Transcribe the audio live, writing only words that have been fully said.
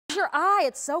your eye.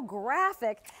 It's so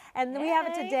graphic. And we have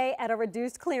it today at a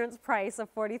reduced clearance price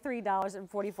of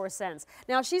 $43.44.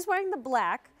 Now, she's wearing the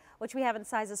black, which we have in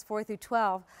sizes 4 through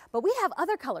 12, but we have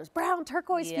other colors, brown,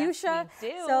 turquoise, fuchsia. We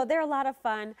do. So they're a lot of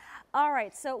fun. All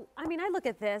right, so, I mean, I look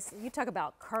at this, you talk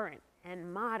about current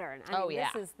and modern. I mean,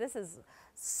 this is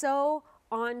so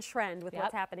on trend with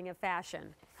what's happening in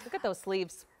fashion. Look at those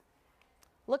sleeves.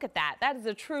 Look at that. That is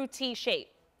a true T shape.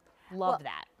 Love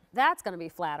that. That's going to be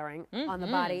flattering on the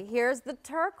body. Here's the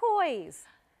turquoise.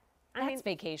 That's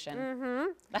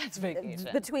vacation. That's vacation.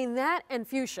 Between that and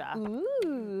fuchsia.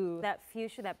 Ooh. That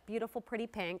fuchsia, that beautiful, pretty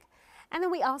pink. And then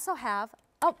we also have,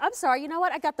 oh, I'm sorry, you know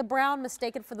what? I got the brown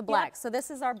mistaken for the black. So this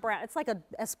is our brown. It's like an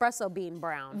espresso bean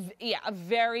brown. Yeah, a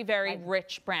very, very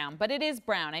rich brown. But it is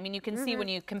brown. I mean, you can see when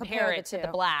you compare it to the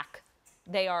black,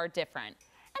 they are different.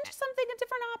 And just something, a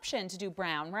different option to do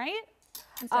brown, right?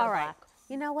 Instead of black.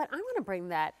 You know what? I'm going to bring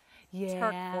that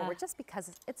Turk forward just because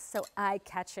it's so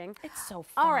eye-catching. It's so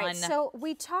fun. All right, so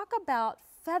we talk about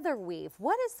feather weave.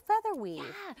 What is feather weave?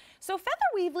 Yeah, so feather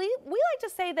weave, we like to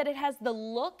say that it has the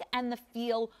look and the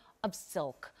feel of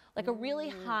silk, like a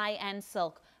really high-end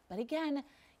silk. But again,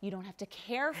 you don't have to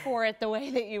care for it the way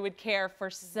that you would care for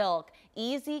silk.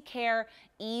 Easy care,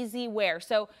 easy wear.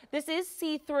 So this is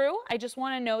see-through. I just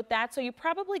want to note that. So you're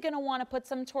probably going to want to put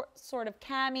some sort of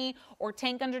cami or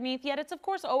tank underneath. Yet it's, of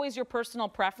course, always your personal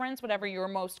preference, whatever you're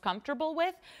most comfortable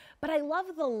with. But I love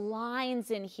the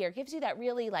lines in here. It gives you that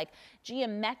really like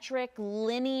geometric,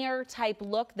 linear type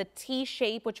look, the T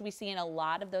shape, which we see in a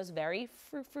lot of those very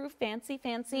frou-frou, fancy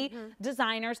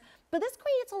designers. But this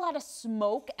creates a lot of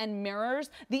smoke and mirrors.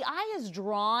 The eye is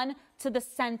drawn to the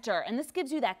center, and this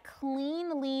gives you that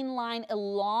clean, lean line,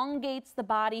 elongates the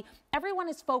body. Everyone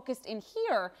is focused in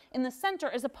here in the center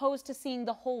as opposed to seeing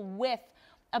the whole width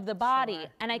of the body.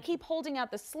 And I keep holding out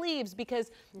the sleeves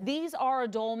because these are a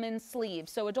Dolman sleeve.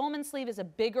 So a Dolman sleeve is a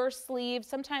bigger sleeve.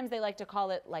 Sometimes they like to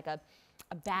call it like a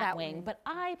bat wing, but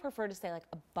I prefer to say like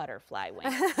a butterfly wing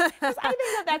because I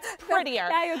think that's prettier.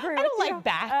 I agree. I don't like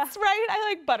bats, right? I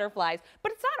like butterflies,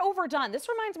 but it's not overdone. This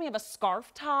reminds me of a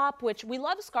scarf top, which we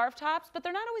love scarf tops, but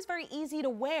they're not always very easy to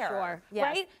wear.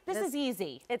 Right? This is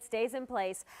easy. It stays in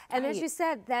place. And as you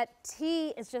said, that T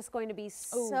is just going to be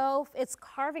so, it's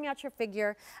carving out your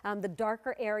figure. The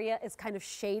darker area is kind of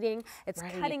shading. It's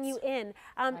cutting you in.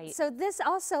 So this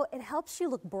also, it helps you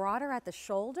look broader at the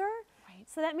shoulder.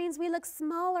 So that means we look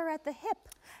smaller at the hip.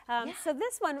 So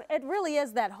this one, it really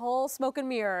is that whole smoke and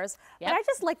mirrors. But I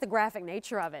just like the graphic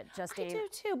nature of it, Justine. I do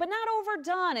too, but not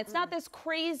overdone. It's not this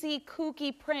crazy,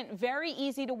 kooky print. Very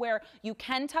easy to wear. You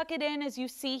can tuck it in, as you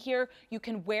see here. You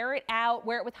can wear it out,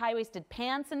 wear it with high-waisted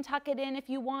pants and tuck it in if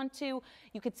you want to.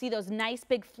 You could see those nice,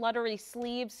 big, fluttery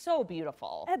sleeves. So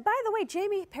beautiful. By the way,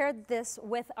 Jamie paired this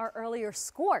with our earlier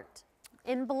skirt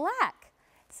in black.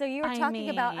 So you were talking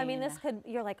about, I mean, this could,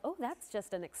 you're like, oh, that's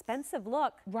just an expensive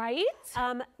look. Right?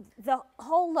 The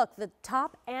whole look, the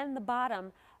top and the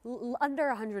bottom,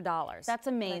 under $100. That's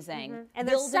amazing. And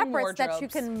there's separates that you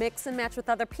can mix and match with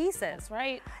other pieces. That's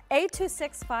right.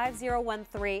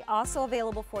 826-5013, also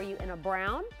available for you in a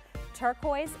brown,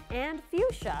 turquoise, and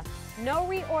fuchsia. No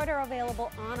reorder available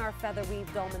on our feather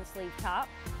weave Dolman sleeve top.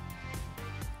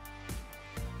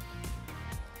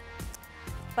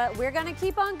 But we're going to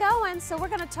keep on going, so we're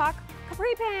going to talk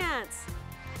capri pants.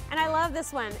 And I love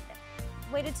this one.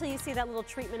 Wait until you see that little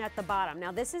treatment at the bottom.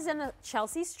 Now, this is in a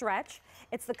Chelsea stretch.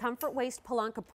 It's the comfort waist pull-on capri.